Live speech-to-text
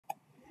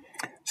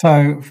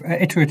So for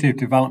iterative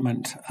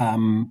development,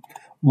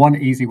 one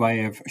easy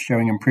way of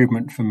showing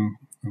improvement from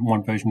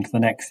one version to the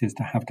next is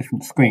to have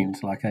different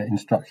screens, like an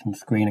instruction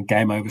screen, a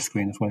game over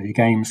screen, as well as a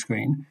game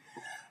screen.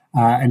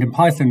 And in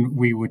Python,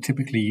 we would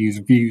typically use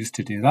views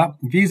to do that.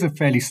 Views are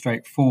fairly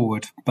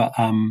straightforward, but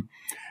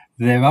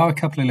there are a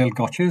couple of little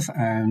gotchas,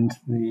 and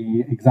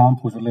the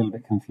example is a little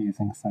bit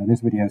confusing. So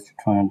this video is to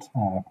try and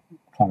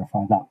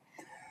clarify that.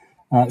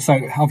 So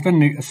I've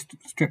done a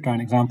stripped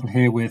down example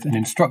here with an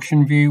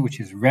instruction view, which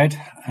is red,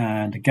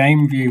 and a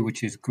game view,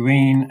 which is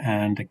green,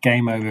 and a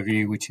game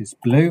overview, which is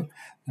blue.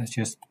 Let's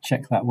just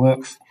check that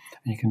works.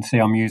 And you can see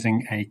I'm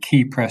using a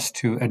key press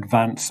to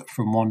advance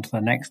from one to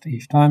the next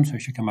each time. So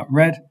it should come up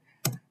red,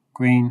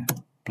 green,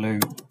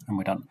 blue, and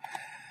we're done.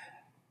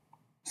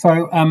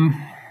 So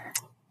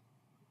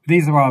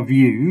these are our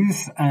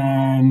views,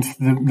 and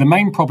the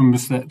main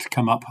problems that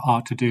come up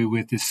are to do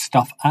with this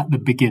stuff at the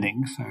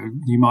beginning. So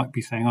you might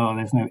be saying, oh,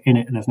 there's no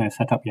init and there's no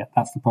setup yet.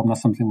 That's the problem.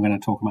 That's something we're going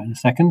to talk about in a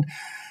second.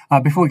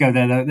 Before we go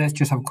there, though, let's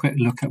just have a quick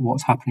look at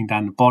what's happening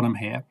down the bottom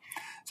here.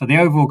 So the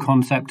overall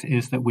concept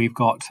is that we've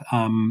got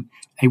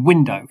a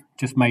window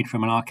just made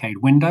from an arcade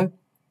window,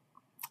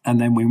 and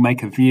then we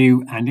make a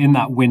view, and in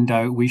that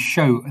window we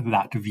show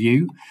that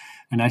view.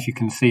 And as you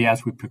can see,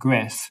 as we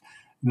progress,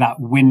 that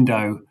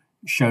window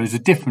shows a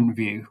different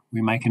view.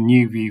 We make a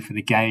new view for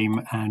the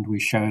game and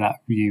we show that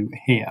view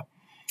here.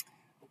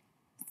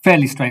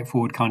 Fairly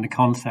straightforward kind of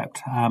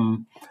concept.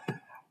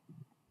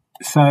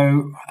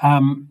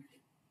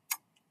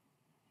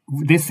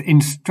 This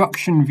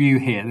instruction view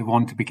here, the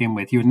one to begin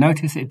with, you'll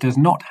notice it does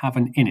not have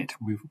an init.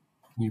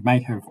 You may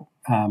have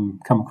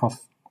come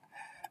across,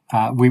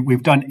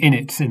 we've done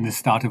inits in the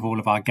start of all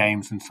of our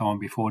games and so on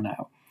before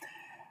now.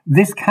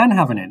 This can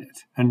have an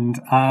init, and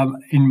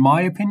in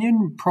my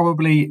opinion,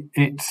 probably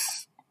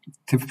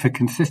for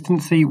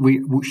consistency,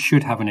 we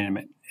should have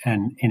an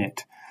init.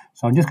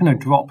 So I'm just going to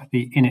drop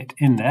the init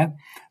in there.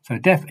 So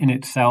def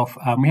init self,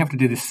 we have to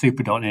do this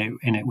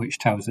super.init, which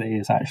tells it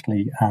is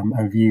actually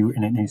a view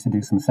and it needs to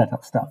do some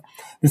setup stuff.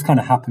 This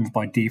kind of happens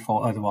by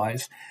default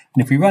otherwise.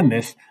 And if we run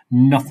this,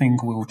 nothing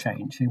will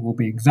change. It will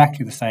be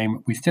exactly the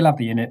same. We still have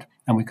the init,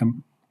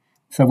 and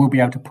so we'll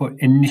be able to put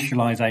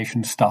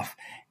initialization stuff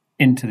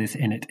into this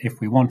init if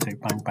we want to.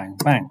 Bang, bang,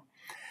 bang.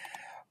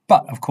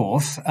 But of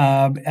course,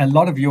 a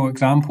lot of your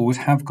examples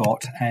have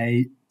got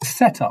a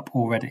setup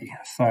already.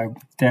 So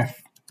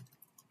def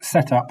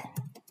setup,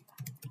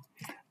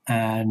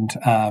 and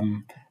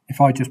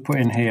if I just put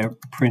in here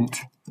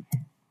print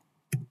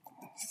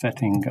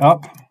setting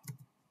up,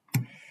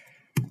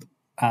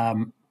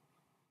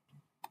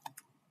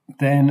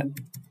 then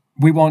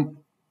we want,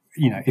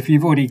 if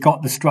you've already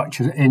got the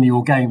structure in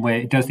your game where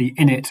it does the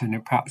init and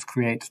it perhaps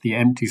creates the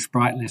empty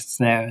sprite lists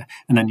there,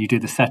 and then you do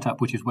the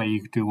setup, which is where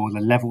you do all the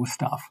level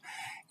stuff,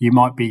 you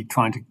might be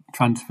trying to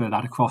transfer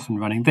that across and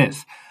running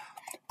this.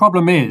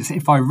 Problem is,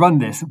 if I run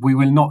this, we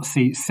will not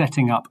see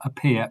setting up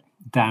appear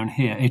down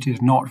here. It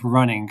is not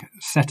running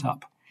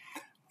setup.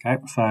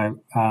 Okay, so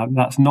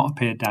that's not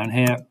appeared down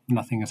here.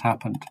 Nothing has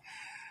happened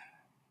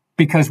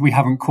because we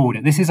haven't called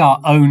it. This is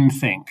our own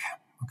thing.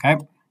 Okay,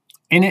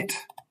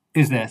 init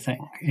is their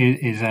thing.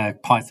 It is a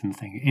Python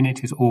thing.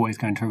 Init is always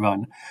going to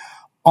run.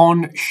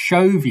 On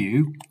show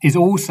view is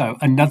also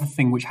another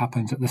thing which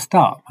happens at the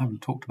start. I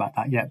haven't talked about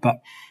that yet,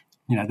 but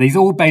these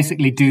all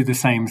basically do the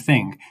same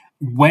thing.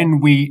 When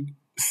we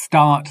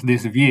start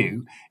this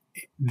view,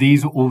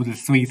 these are all the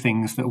three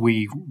things that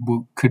we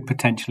could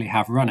potentially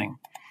have running.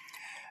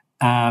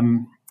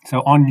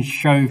 So on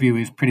show view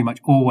is pretty much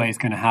always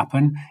going to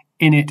happen.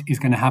 Init is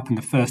going to happen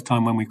the first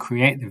time when we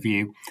create the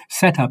view.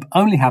 Setup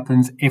only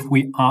happens if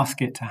we ask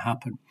it to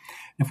happen.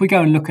 If we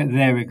go and look at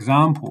their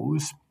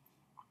examples,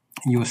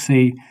 you'll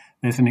see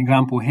there's an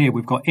example here.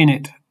 We've got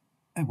init,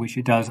 which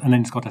it does, and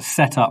then it's got a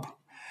setup.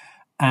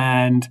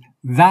 And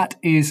that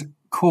is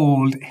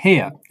called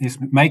here. It's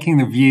making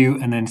the view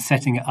and then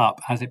setting it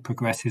up as it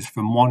progresses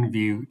from one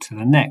view to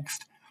the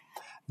next.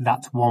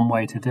 That's one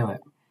way to do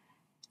it.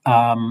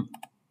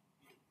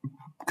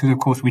 Because of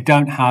course we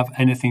don't have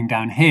anything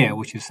down here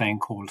which is saying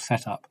called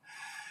setup.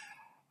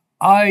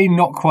 I'm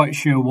not quite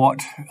sure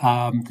what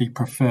the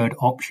preferred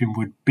option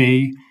would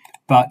be,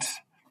 but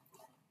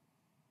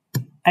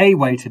a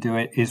way to do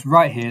it is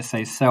right here,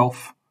 say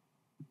self.setup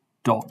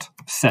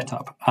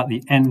at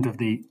the end of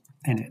the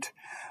init,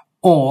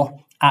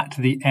 or at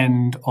the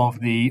end of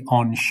the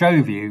on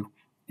show view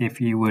if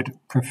you would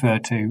prefer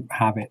to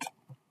have it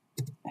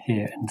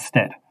here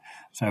instead.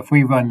 So if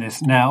we run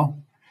this now,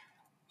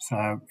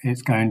 so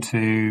it's going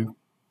to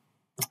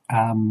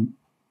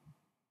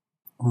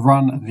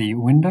run the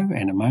window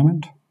in a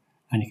moment,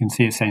 and you can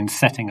see it's saying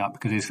setting up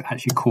because it's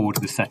actually called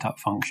the setup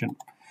function.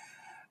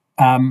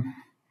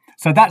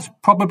 So that's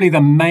probably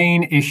the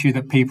main issue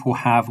that people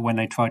have when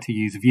they try to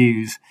use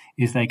views,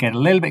 is they get a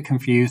little bit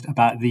confused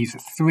about these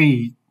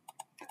three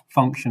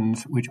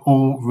functions which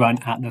all run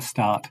at the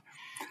start.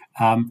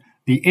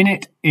 The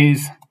init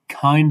is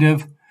kind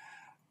of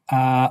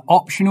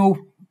optional,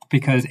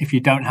 because if you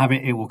don't have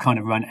it, it will kind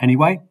of run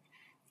anyway,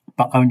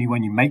 but only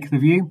when you make the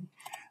view.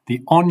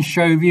 The on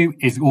show view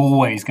is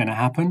always going to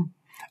happen,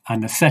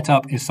 and the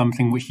setup is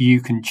something which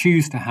you can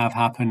choose to have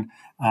happen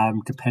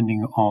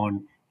depending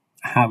on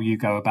how you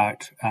go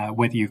about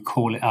whether you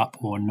call it up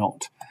or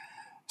not.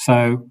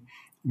 So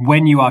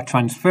when you are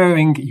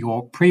transferring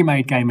your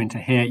pre-made game into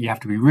here, you have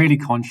to be really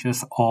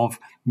conscious of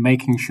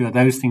making sure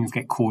those things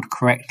get called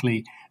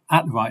correctly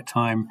at the right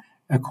time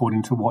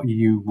according to what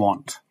you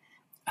want.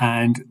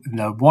 And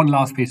the one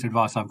last piece of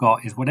advice I've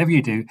got is whatever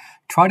you do,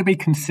 try to be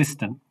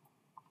consistent.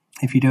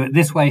 If you do it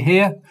this way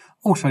here,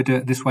 also do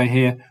it this way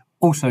here,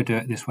 also do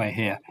it this way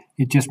here.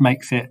 It just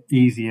makes it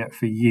easier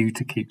for you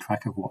to keep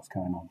track of what's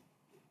going on.